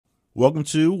Welcome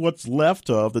to what's left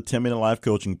of the 10-Minute Life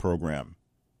Coaching Program.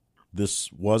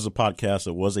 This was a podcast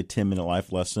that was a 10-minute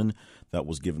life lesson that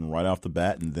was given right off the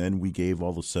bat, and then we gave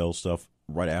all the sales stuff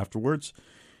right afterwards.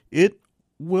 It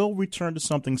will return to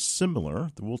something similar.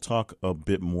 We'll talk a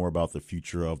bit more about the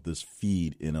future of this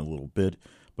feed in a little bit.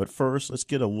 But first, let's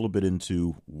get a little bit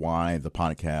into why the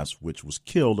podcast, which was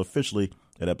killed officially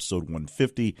at episode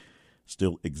 150,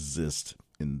 still exists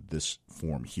in this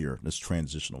form here, this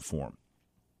transitional form.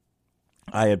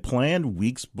 I had planned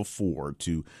weeks before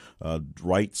to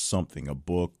write something, a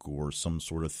book or some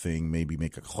sort of thing, maybe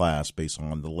make a class based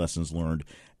on the lessons learned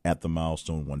at the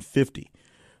milestone 150.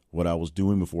 What I was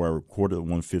doing before I recorded the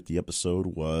 150 episode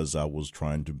was I was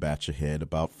trying to batch ahead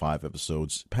about 5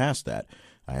 episodes past that.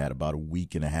 I had about a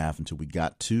week and a half until we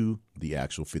got to the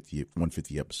actual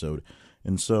 150 episode.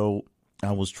 And so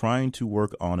I was trying to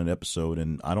work on an episode,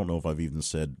 and I don't know if I've even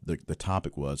said the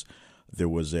topic was. There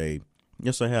was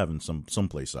yes, I have in some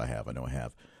place I know I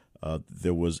have.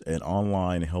 There was an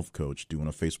online health coach doing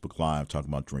a Facebook Live talking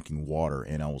about drinking water,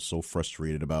 and I was so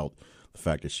frustrated about the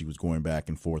fact that she was going back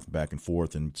and forth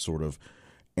and sort of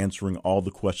answering all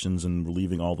the questions and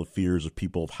relieving all the fears of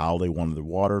people of how they wanted their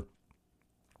water,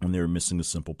 and they were missing the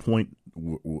simple point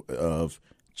of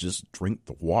just drink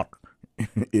the water.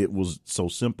 It was so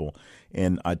simple,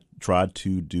 and I tried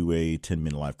to do a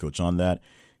 10-minute life coach on that,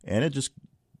 and it just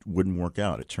wouldn't work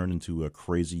out. It turned into a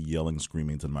crazy yelling,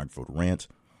 screaming to the microphone rant.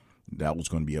 That was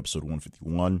going to be episode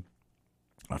 151.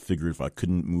 I figured if I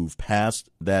couldn't move past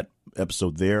that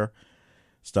episode there,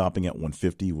 stopping at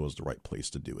 150 was the right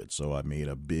place to do it. So I made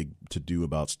a big to-do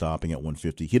about stopping at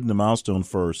 150, hitting the milestone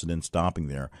first, and then stopping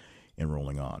there and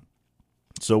rolling on.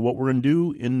 So what we're going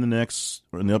to do in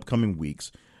the upcoming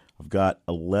weeks, I've got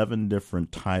 11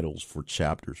 different titles for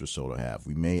chapters or so to have.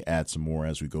 We may add some more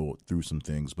as we go through some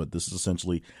things, but this is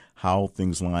essentially how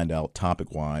things lined out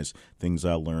topic-wise, things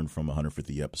I learned from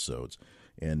 150 episodes.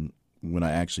 And when I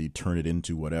actually turn it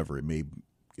into whatever, it may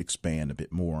expand a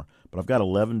bit more. But I've got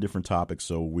 11 different topics,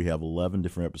 so we have 11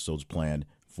 different episodes planned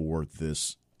for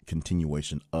this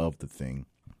continuation of the thing.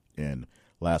 And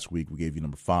last week we gave you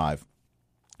number 5.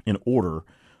 In order,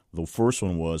 the first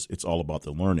one was It's All About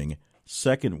the Learning.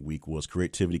 Second week was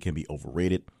Creativity Can Be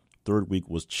Overrated. Third week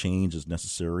was Change is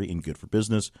Necessary and Good for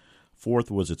Business. Fourth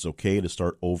was It's Okay to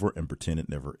Start Over and Pretend It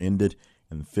Never Ended.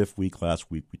 And the fifth week, last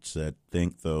week, we said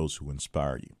Thank Those Who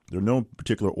Inspire You. There's no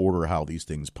particular order how these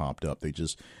things popped up. They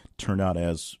just turned out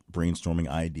as brainstorming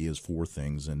ideas for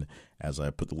things. And as I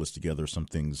put the list together, some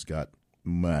things got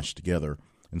mashed together.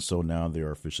 And so now they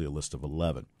are officially a list of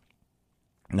 11.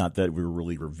 Not that we're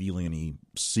really revealing any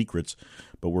secrets,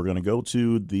 but we're going to go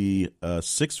to the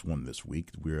sixth one this week.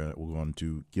 We're going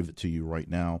to give it to you right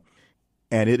now,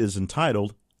 and it is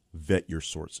entitled Vet Your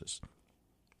Sources.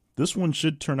 This one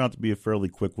should turn out to be a fairly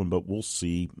quick one, but we'll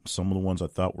see. Some of the ones I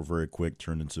thought were very quick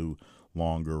turned into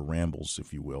longer rambles,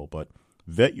 if you will. But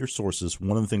vet your sources.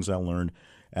 One of the things I learned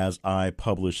as I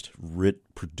published,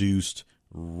 produced,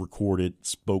 recorded,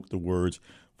 spoke the words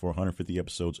for 150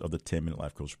 episodes of the 10-Minute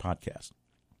Life Coach podcast.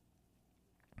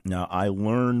 Now, I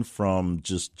learned from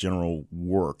just general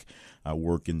work. I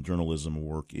work in journalism,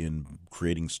 work in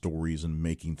creating stories and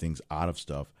making things out of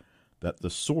stuff, that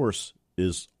the source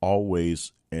is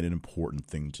always an important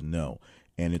thing to know.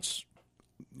 And it's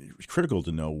critical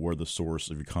to know where the source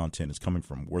of your content is coming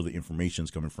from, where the information is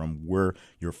coming from, where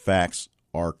your facts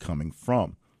are coming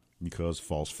from. Because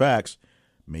false facts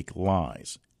make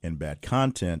lies, and bad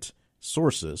content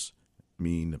sources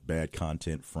mean bad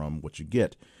content from what you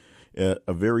get.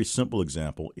 A very simple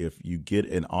example, if you get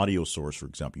an audio source, for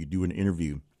example, you do an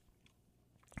interview,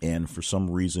 and for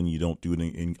some reason you don't do it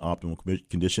in optimal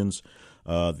conditions,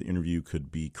 the interview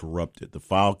could be corrupted. The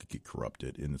file could get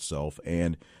corrupted in itself,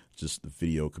 and just the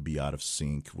video could be out of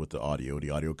sync with the audio. The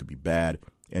audio could be bad,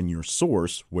 and your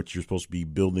source, what you're supposed to be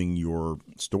building your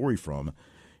story from,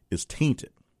 is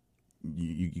tainted.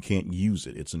 You can't use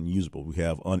it. It's unusable. We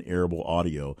have unairable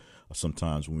audio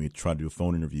sometimes when we try to do a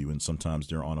phone interview, and sometimes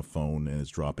they're on a phone and it's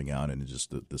dropping out, and it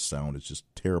just the sound is just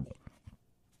terrible.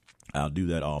 I'll do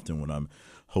that often when I'm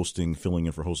hosting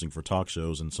for talk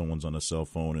shows, and someone's on a cell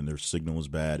phone and their signal is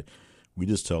bad. We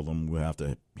just tell them we have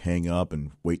to hang up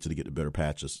and wait till they get to better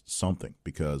patches, something,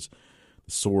 because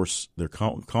the source they're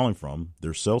calling from,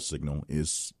 their cell signal,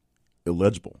 is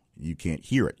illegible. You can't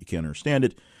hear it. You can't understand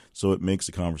it. So it makes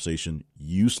the conversation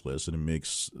useless, and it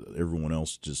makes everyone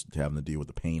else just having to deal with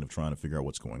the pain of trying to figure out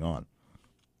what's going on.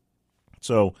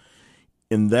 So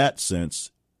in that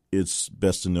sense, it's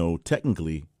best to know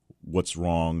technically what's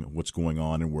wrong, what's going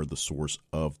on, and where the source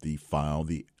of the file,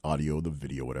 the audio, the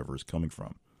video, whatever is coming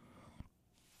from.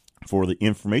 For the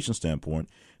information standpoint,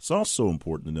 it's also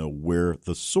important to know where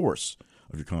the source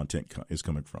of your content is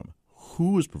coming from,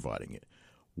 who is providing it,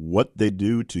 what they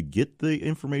do to get the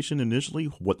information initially,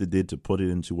 what they did to put it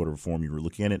into whatever form you were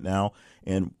looking at it now,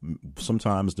 and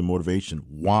sometimes the motivation,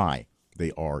 why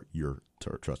they are your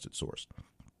trusted source.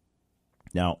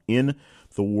 Now, in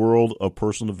the world of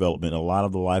personal development, a lot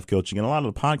of the life coaching and a lot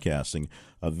of the podcasting,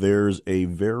 there's a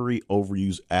very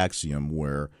overused axiom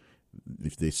where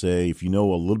if they say, if you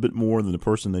know a little bit more than the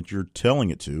person that you're telling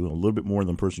it to, a little bit more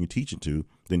than the person you teach it to,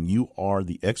 then you are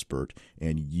the expert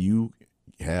and you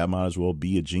might as well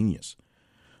be a genius.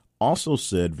 Also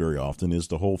said very often is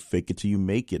the whole fake it till you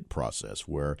make it process,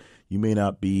 where you may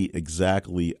not be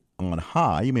exactly on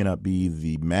high, you may not be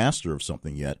the master of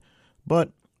something yet,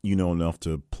 but you know enough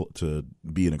to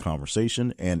be in a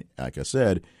conversation. And like I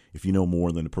said, if you know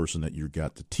more than the person that you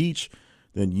got to teach,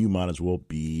 then you might as well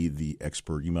be the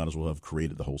expert. You might as well have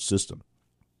created the whole system.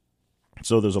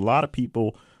 So there's a lot of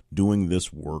people doing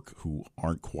this work who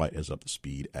aren't quite as up to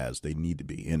speed as they need to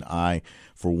be. And I,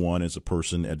 for one, as a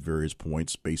person at various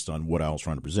points, based on what I was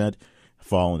trying to present,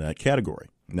 fall in that category.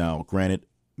 Now, granted,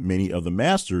 many of the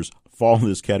masters fall in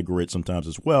this category sometimes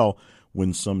as well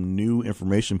when some new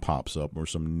information pops up or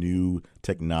some new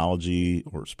technology,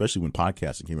 or especially when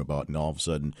podcasting came about, and all of a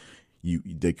sudden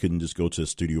they couldn't just go to a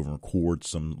studio and record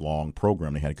some long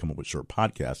program. They had to come up with short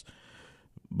podcasts.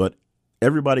 But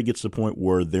everybody gets to the point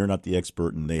where they're not the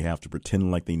expert and they have to pretend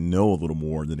like they know a little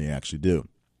more than they actually do.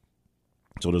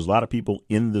 So there's a lot of people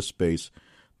in this space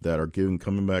that are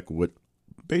coming back with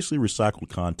basically recycled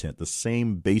content, the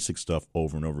same basic stuff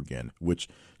over and over again, which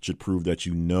should prove that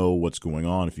you know what's going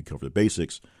on if you cover the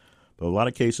basics. But a lot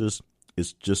of cases,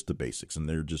 it's just the basics, and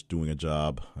they're just doing a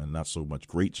job, and not so much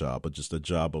great job, but just a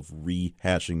job of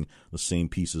rehashing the same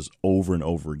pieces over and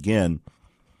over again.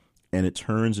 And it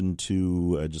turns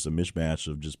into just a mishmash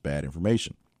of just bad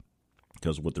information,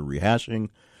 because what they're rehashing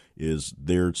is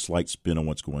their slight spin on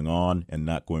what's going on and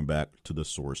not going back to the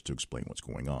source to explain what's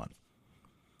going on.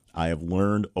 I have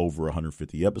learned over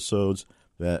 150 episodes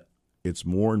that it's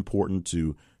more important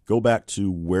to go back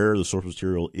to where the source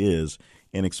material is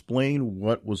and explain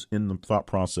what was in the thought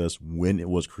process when it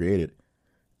was created,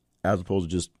 as opposed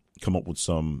to just come up with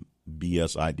some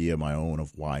BS idea of my own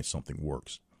of why something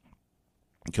works.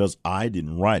 Because I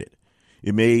didn't write it.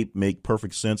 It may make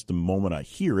perfect sense the moment I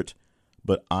hear it,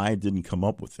 but I didn't come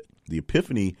up with it. The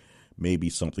epiphany may be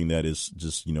something that is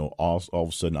just, all of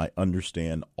a sudden I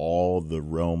understand all the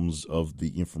realms of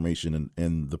the information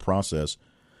and the process,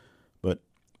 but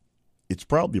it's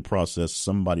probably a process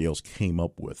somebody else came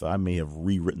up with. I may have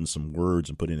rewritten some words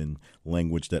and put it in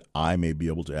language that I may be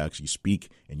able to actually speak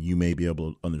and you may be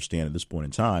able to understand at this point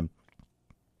in time,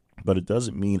 but it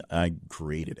doesn't mean I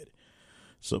created it.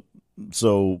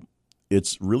 So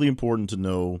it's really important to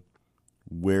know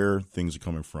where things are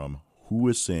coming from, who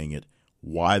is saying it,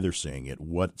 why they're saying it,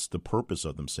 what's the purpose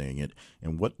of them saying it,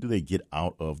 and what do they get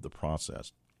out of the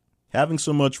process. Having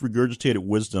so much regurgitated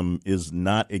wisdom is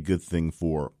not a good thing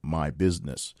for my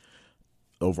business,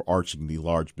 overarching the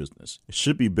large business. It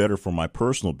should be better for my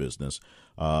personal business.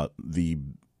 The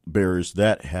barriers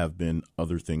that have been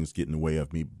other things get in the way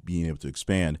of me being able to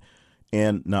expand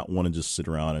and not want to just sit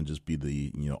around and just be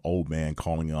the old man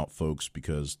calling out folks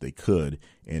because they could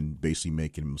and basically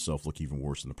making himself look even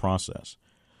worse in the process.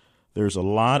 There's a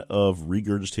lot of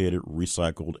regurgitated,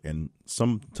 recycled, and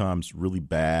sometimes really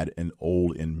bad and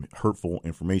old and hurtful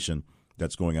information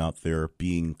that's going out there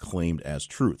being claimed as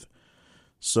truth.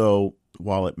 So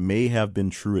while it may have been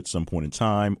true at some point in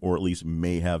time, or at least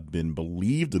may have been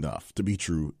believed enough to be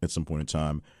true at some point in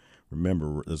time,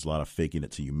 remember, there's a lot of faking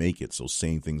it till you make it. So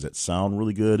saying things that sound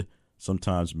really good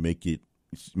sometimes make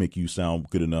you sound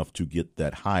good enough to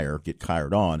get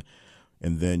hired on,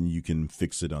 and then you can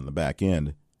fix it on the back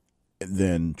end, and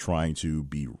then trying to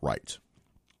be right.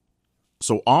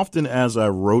 So often as I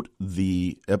wrote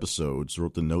the notes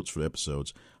for the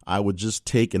episodes, I would just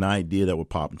take an idea that would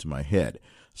pop into my head.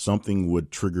 Something would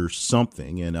trigger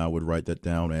something, and I would write that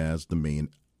down as the main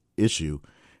issue.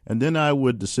 And then I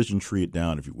would decision tree it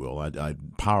down, if you will. I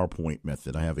PowerPoint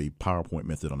method. I have a PowerPoint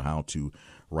method on how to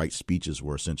write speeches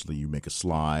where essentially you make a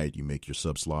slide, you make your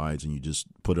sub slides, and you just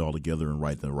put it all together and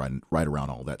write around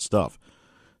all that stuff.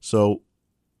 So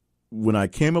when I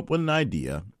came up with an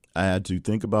idea, I had to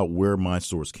think about where my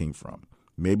source came from.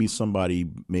 Maybe somebody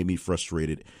made me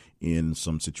frustrated in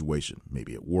some situation,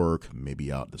 maybe at work,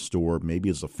 maybe out at the store, maybe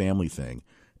it's a family thing,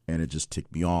 and it just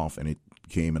ticked me off, and it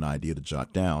became an idea to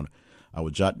jot down. I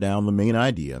would jot down the main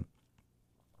idea.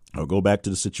 I would go back to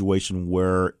the situation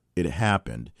where it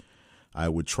happened. I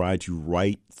would try to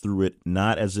write through it,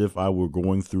 not as if I were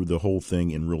going through the whole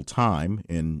thing in real time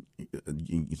and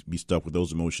be stuck with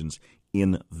those emotions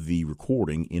in the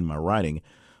recording, in my writing,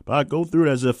 but I'd go through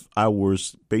it as if I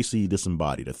was basically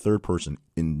disembodied, a third person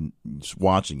in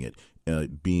watching it,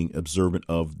 being observant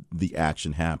of the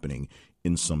action happening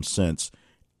in some sense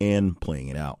and playing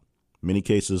it out. In many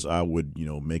cases, I would,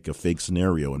 make a fake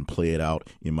scenario and play it out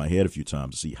in my head a few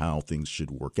times to see how things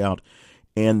should work out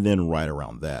and then write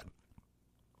around that.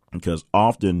 Because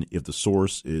often if the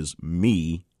source is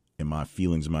me and my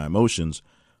feelings and my emotions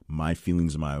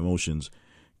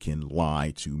can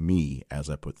lie to me as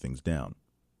I put things down.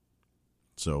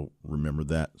 So remember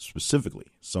that specifically.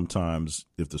 Sometimes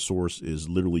if the source is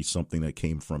literally something that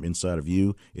came from inside of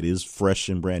you, it is fresh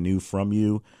and brand new from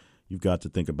you, you've got to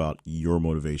think about your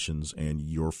motivations and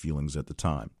your feelings at the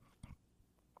time.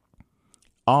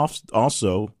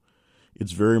 Also,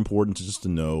 it's very important to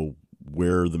know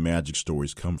where the magic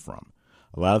stories come from.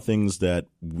 A lot of things that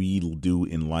we do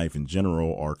in life in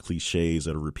general are cliches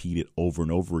that are repeated over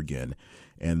and over again.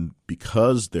 And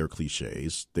because they're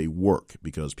cliches, they work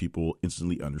because people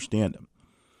instantly understand them.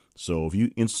 So if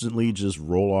you instantly just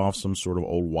roll off some sort of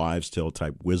old wives' tale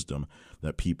type wisdom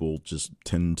that people just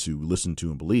tend to listen to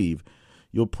and believe,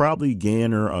 you'll probably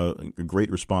garner a great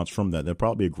response from that. That'd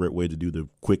probably be a great way to do the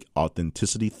quick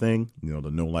authenticity thing, the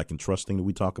know, like, and trust thing that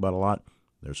we talk about a lot.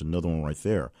 There's another one right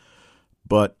there.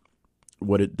 But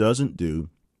what it doesn't do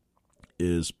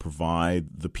is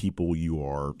provide the people you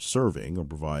are serving, or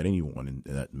provide anyone in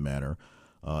that matter,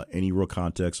 any real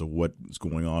context of what is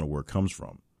going on or where it comes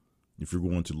from. If you're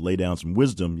going to lay down some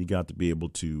wisdom, you got to be able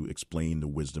to explain the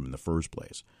wisdom in the first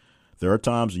place. There are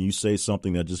times when you say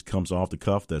something that just comes off the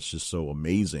cuff that's just so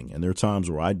amazing. And there are times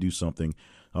where I do something,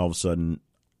 all of a sudden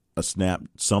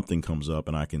something comes up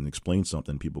and I can explain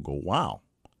something. People go, wow.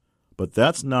 But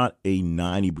that's not a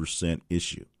 90%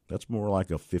 issue. That's more like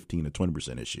a 15 to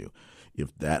 20% issue,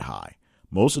 if that high.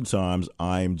 Most of the times,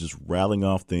 I'm just rattling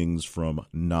off things from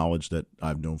knowledge that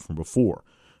I've known from before,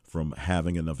 from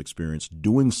having enough experience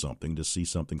doing something to see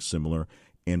something similar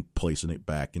and placing it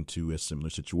back into a similar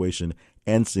situation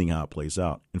and seeing how it plays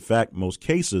out. In fact, most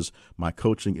cases, my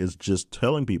coaching is just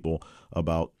telling people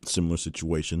about similar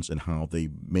situations and how they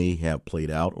may have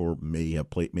played out or may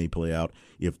play out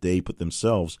if they put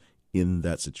themselves in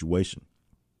that situation.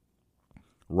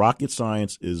 Rocket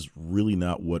science is really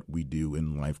not what we do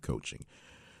in life coaching.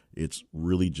 It's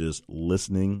really just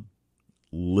listening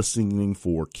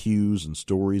for cues and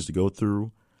stories to go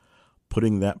through,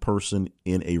 putting that person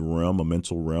in a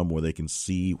mental realm where they can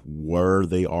see where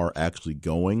they are actually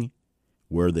going,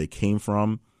 where they came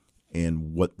from,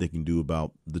 and what they can do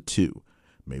about the two.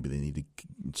 Maybe they need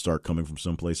to start coming from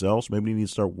someplace else. Maybe they need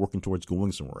to start working towards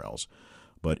going somewhere else.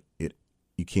 But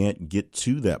you can't get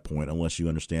to that point unless you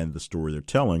understand the story they're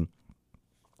telling.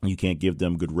 You can't give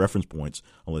them good reference points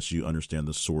unless you understand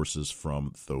the sources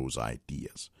from those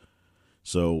ideas.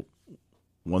 So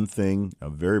one thing, a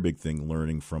very big thing,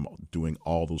 learning from doing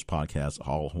all those podcasts,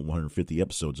 all 150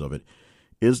 episodes of it,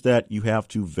 is that you have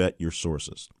to vet your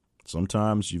sources.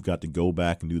 Sometimes you've got to go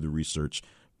back and do the research.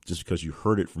 Just because you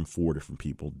heard it from 4 different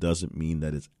people doesn't mean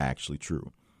that it's actually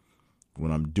true.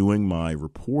 When I'm doing my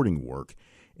reporting work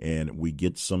and we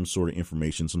get some sort of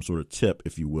information, some sort of tip,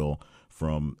 if you will,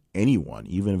 from anyone,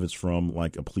 even if it's from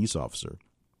like a police officer,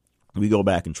 we go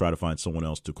back and try to find someone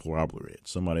else to corroborate it,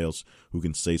 somebody else who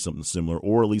can say something similar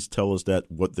or at least tell us that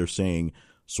what they're saying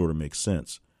sort of makes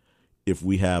sense. If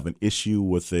we have an issue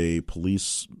with a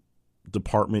police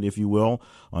department, if you will,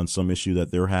 on some issue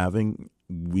that they're having,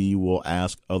 we will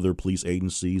ask other police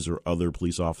agencies or other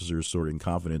police officers sort of in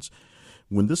confidence,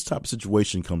 when this type of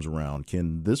situation comes around,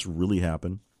 can this really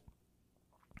happen?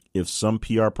 If some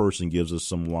PR person gives us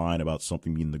some line about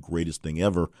something being the greatest thing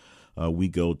ever, we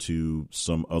go to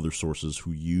some other sources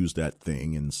who use that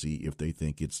thing and see if they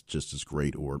think it's just as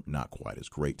great or not quite as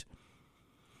great.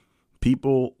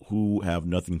 People who have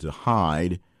nothing to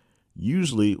hide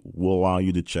usually will allow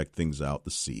you to check things out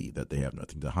to see that they have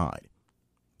nothing to hide.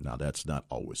 Now, that's not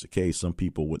always the case. Some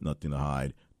people with nothing to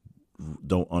hide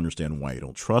don't understand why you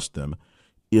don't trust them.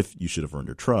 If you should have earned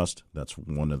their trust, that's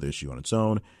one other issue on its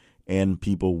own. And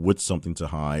people with something to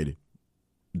hide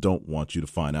don't want you to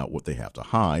find out what they have to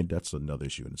hide. That's another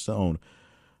issue in its own.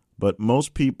 But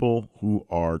most people who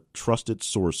are trusted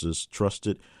sources,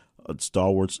 trusted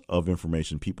stalwarts of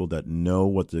information, people that know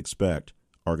what to expect,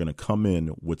 are going to come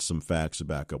in with some facts to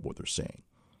back up what they're saying.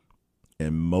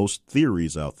 And most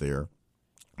theories out there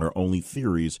are only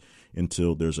theories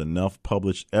until there's enough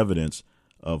published evidence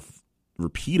of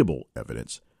repeatable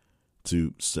evidence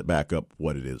to back up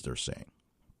what it is they're saying.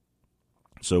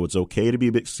 So it's okay to be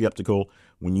a bit skeptical,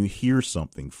 when you hear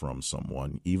something from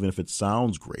someone, even if it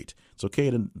sounds great, it's okay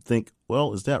to think,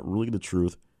 well, is that really the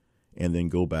truth? And then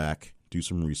go back, do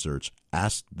some research,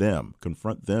 ask them,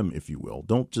 confront them, if you will.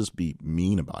 Don't just be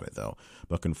mean about it, though,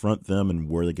 but confront them and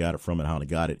where they got it from and how they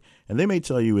got it. And they may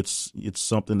tell you it's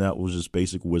something that was just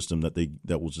basic wisdom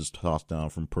that was just tossed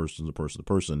down from person to person to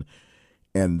person,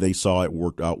 and they saw it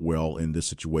worked out well in this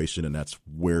situation, and that's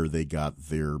where they got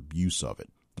their use of it.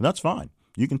 And that's fine.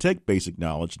 You can take basic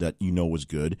knowledge that you know is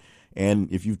good,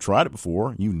 and if you've tried it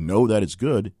before, you know that it's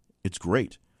good, it's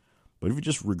great. But if you're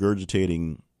just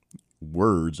regurgitating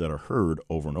words that are heard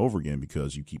over and over again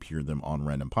because you keep hearing them on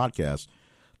random podcasts,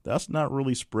 that's not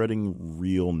really spreading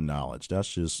real knowledge.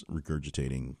 That's just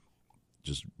regurgitating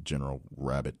just general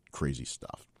rabbit crazy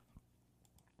stuff.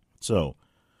 So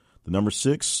the number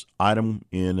 6 item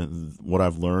in what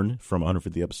I've learned from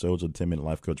 150 episodes of the 10-Minute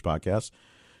Life Coach podcast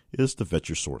is to vet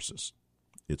your sources.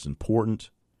 It's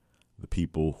important. The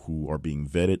people who are being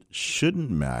vetted shouldn't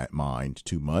mind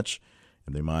too much.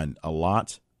 If they mind a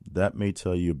lot, that may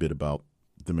tell you a bit about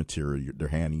the material they're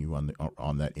handing you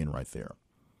on that end right there.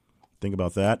 Think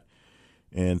about that,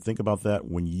 and think about that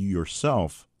when you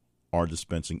yourself are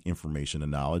dispensing information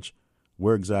and knowledge.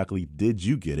 Where exactly did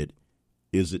you get it?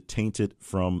 Is it tainted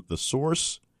from the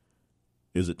source?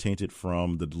 Is it tainted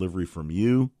from the delivery from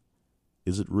you?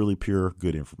 Is it really pure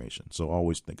good information? So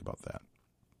always think about that.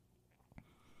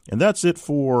 And that's it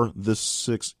for this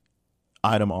 6th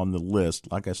item on the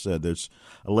list. Like I said, there's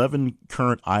 11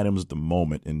 current items at the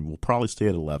moment, and we'll probably stay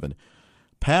at 11.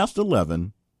 Past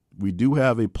 11, we do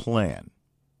have a plan.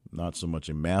 Not so much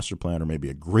a master plan or maybe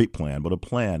a great plan, but a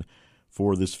plan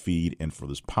for this feed and for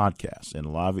this podcast. And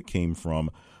a lot of it came from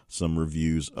some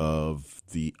reviews of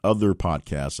the other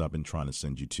podcasts I've been trying to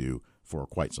send you to for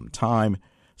quite some time,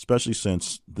 especially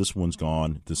since this one's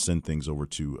gone to send things over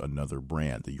to another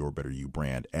brand, the Your Better You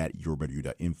brand at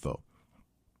yourbetteryou.info.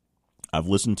 I've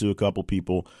listened to a couple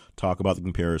people talk about the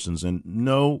comparisons, and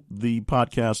no, the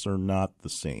podcasts are not the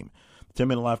same. The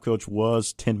 10-Minute Life Coach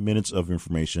was 10 minutes of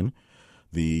information.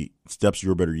 The Steps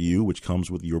Your Better You, which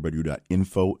comes with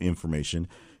yourbetteryou.info information,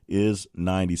 is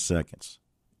 90 seconds.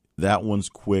 That one's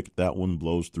quick. That one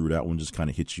blows through. That one just kind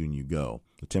of hits you and you go.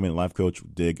 The 10-Minute Life Coach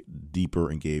dig deeper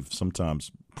and gave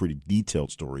sometimes pretty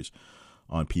detailed stories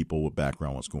on people with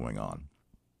background, what's going on.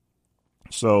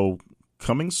 So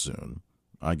coming soon,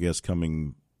 I guess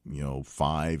coming,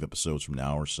 5 episodes from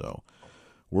now or so,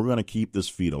 we're going to keep this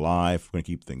feed alive. We're going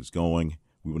to keep things going.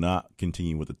 We will not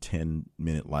continue with the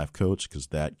 10-Minute Life Coach because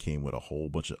that came with a whole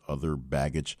bunch of other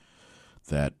baggage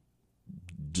that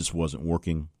just wasn't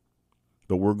working.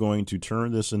 But we're going to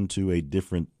turn this into a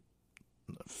different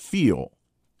feel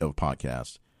of a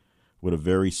podcast with a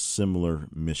very similar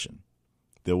mission.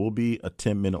 There will be a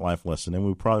 10-minute life lesson, and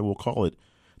we probably will call it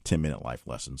 10-minute life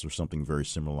lessons or something very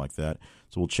similar like that.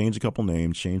 So we'll change a couple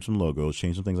names, change some logos,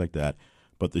 change some things like that.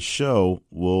 But the show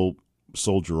will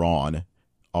soldier on,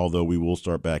 although we will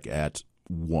start back at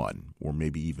 1 or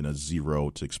maybe even a 0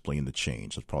 to explain the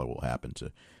change. That's probably what will happen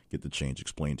to get the change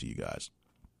explained to you guys.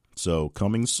 So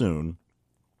coming soon,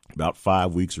 about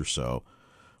 5 weeks or so,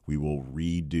 we will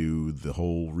redo the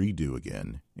whole redo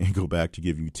again and go back to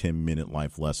give you 10-minute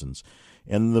life lessons.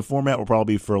 And the format will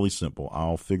probably be fairly simple.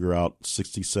 I'll figure out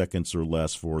 60 seconds or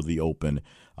less for the open.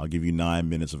 I'll give you 9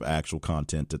 minutes of actual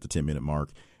content at the 10-minute mark,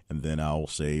 and then I'll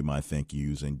say my thank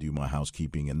yous and do my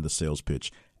housekeeping and the sales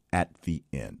pitch at the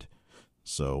end.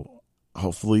 So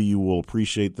hopefully you will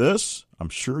appreciate this. I'm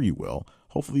sure you will.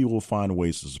 Hopefully you will find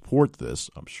ways to support this.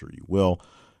 I'm sure you will.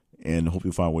 And hope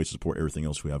you'll find ways to support everything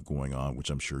else we have going on, which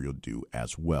I'm sure you'll do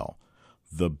as well.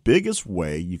 The biggest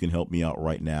way you can help me out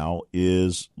right now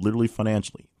is literally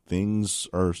financially.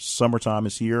 Summertime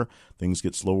is here. Things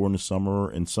get slower in the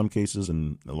summer in some cases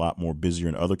and a lot more busier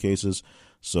in other cases.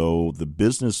 So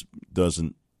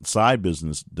the side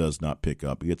business does not pick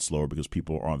up. It gets slower because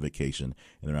people are on vacation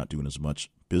and they're not doing as much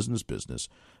business.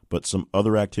 But some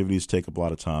other activities take up a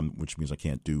lot of time, which means I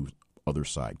can't do other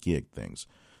side gig things.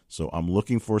 So I'm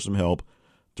looking for some help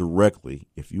directly,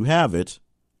 if you have it,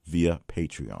 via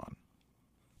Patreon.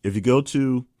 If you go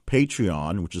to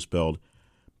Patreon, which is spelled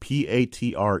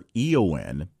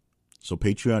Patreon, so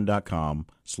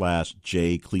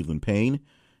patreon.com/J Cleveland Payne,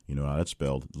 you know how that's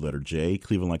spelled, the letter J,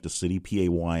 Cleveland like the city,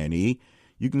 Payne.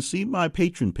 You can see my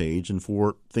patron page and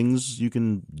for things you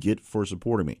can get for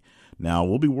supporting me. Now,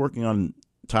 we'll be working on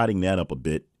tidying that up a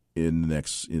bit in the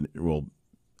next,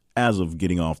 as of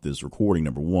getting off this recording,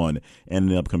 number one, and in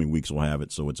the upcoming weeks we'll have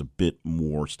it so it's a bit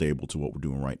more stable to what we're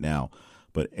doing right now.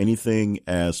 But anything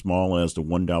as small as the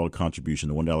 $1 contribution,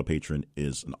 the $1 patron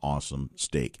is an awesome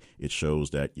stake. It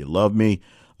shows that you love me,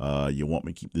 you want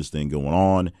me to keep this thing going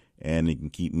on, and it can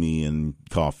keep me in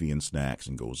coffee and snacks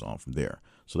and goes on from there.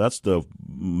 So that's the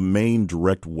main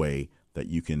direct way that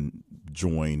you can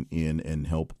join in and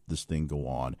help this thing go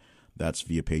on. That's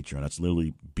via Patreon. That's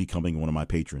literally becoming one of my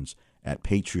patrons at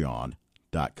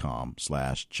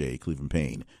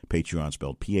patreon.com/JClevelandPayne. Patreon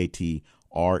spelled Patreon.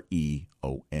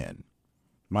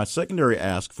 My secondary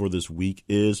ask for this week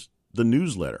is the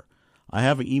newsletter. I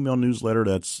have an email newsletter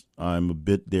I'm a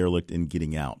bit derelict in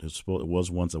getting out. It was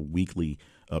once a weekly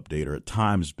update, or at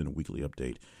times it's been a weekly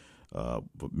update.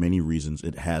 For many reasons,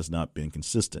 it has not been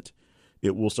consistent.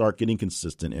 It will start getting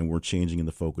consistent, and we're changing in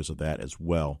the focus of that as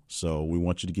well. So we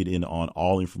want you to get in on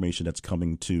all information that's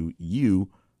coming to you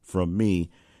from me,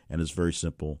 and it's very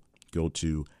simple. Go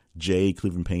to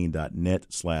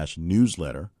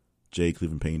jclevelandpayne.net/newsletter,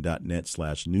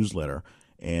 jclevelandpayne.net/newsletter,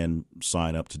 and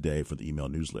sign up today for the email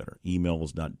newsletter. Email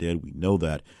is not dead. We know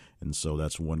that. And so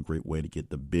that's one great way to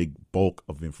get the big bulk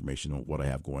of information on what I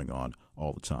have going on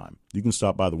all the time. You can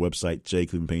stop by the website,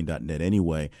 jclevelandpayne.net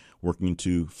anyway, working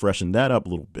to freshen that up a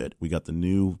little bit. We got the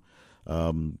new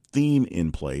theme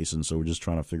in place, and so we're just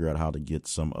trying to figure out how to get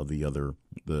some of the other,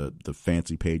 the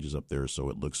fancy pages up there so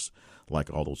it looks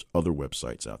like all those other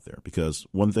websites out there. Because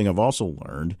one thing I've also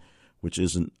learned, which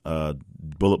isn't a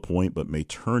bullet point but may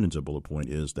turn into a bullet point,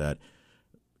 is that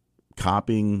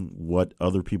copying what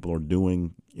other people are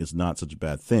doing is not such a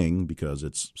bad thing because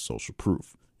it's social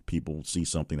proof. People see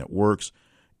something that works,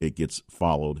 it gets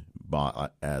followed by,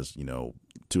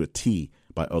 to a T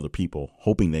by other people,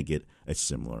 hoping they get a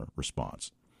similar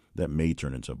response. That may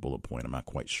turn into a bullet point. I'm not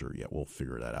quite sure yet. We'll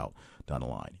figure that out down the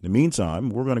line. In the meantime,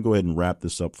 we're going to go ahead and wrap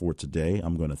this up for today.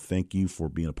 I'm going to thank you for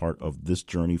being a part of this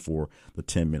journey for the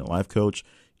 10-Minute Life Coach,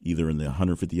 either in the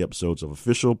 150 episodes of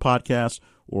official podcasts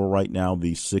or right now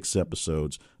the 6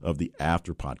 episodes of the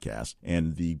after podcast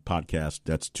and the podcast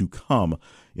that's to come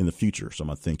in the future. So I'm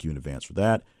going to thank you in advance for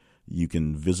that. You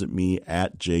can visit me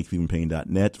at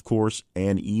jclevelandpayne.net, of course,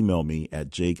 and email me at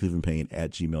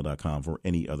jclevelandpayne@gmail.com for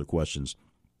any other questions.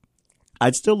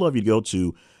 I'd still love you to go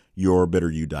to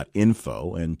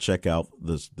yourbetteryou.info and check out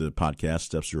the podcast,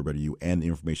 Steps to Your Better You, and the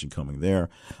information coming there.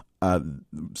 I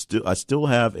still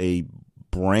have a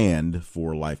brand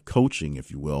for life coaching, if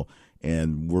you will,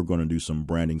 and we're going to do some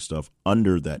branding stuff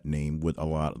under that name with a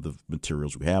lot of the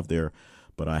materials we have there.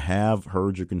 But I have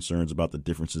heard your concerns about the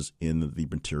differences in the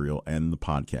material and the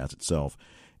podcast itself.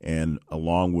 And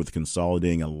along with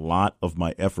consolidating a lot of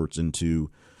my efforts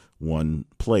into one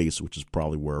place, which is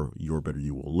probably where Your Better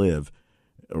You will live,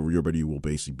 or Your Better You will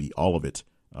basically be all of it,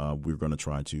 we're going to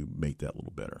try to make that a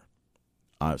little better.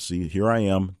 See, here I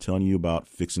am telling you about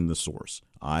fixing the source.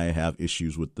 I have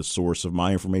issues with the source of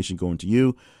my information going to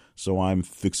you, so I'm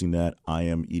fixing that. I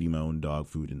am eating my own dog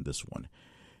food in this one.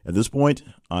 At this point,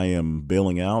 I am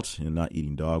bailing out and not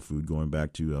eating dog food, going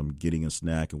back to getting a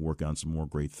snack and work on some more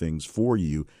great things for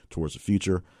you towards the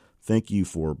future. Thank you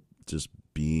for just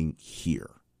being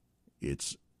here.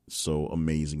 It's so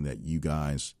amazing that you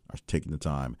guys are taking the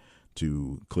time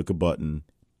to click a button,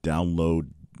 download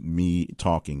me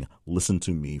talking, listen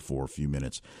to me for a few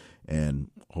minutes, and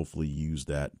hopefully use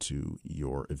that to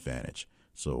your advantage.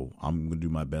 So I'm going to do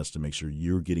my best to make sure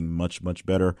you're getting much, much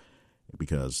better,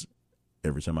 because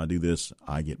every time I do this,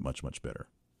 I get much, much better.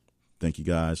 Thank you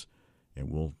guys,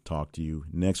 and we'll talk to you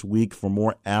next week for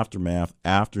more aftermath,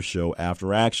 after show,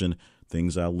 after action,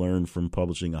 things I learned from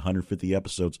publishing 150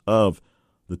 episodes of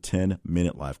the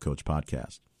 10-Minute Life Coach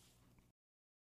podcast.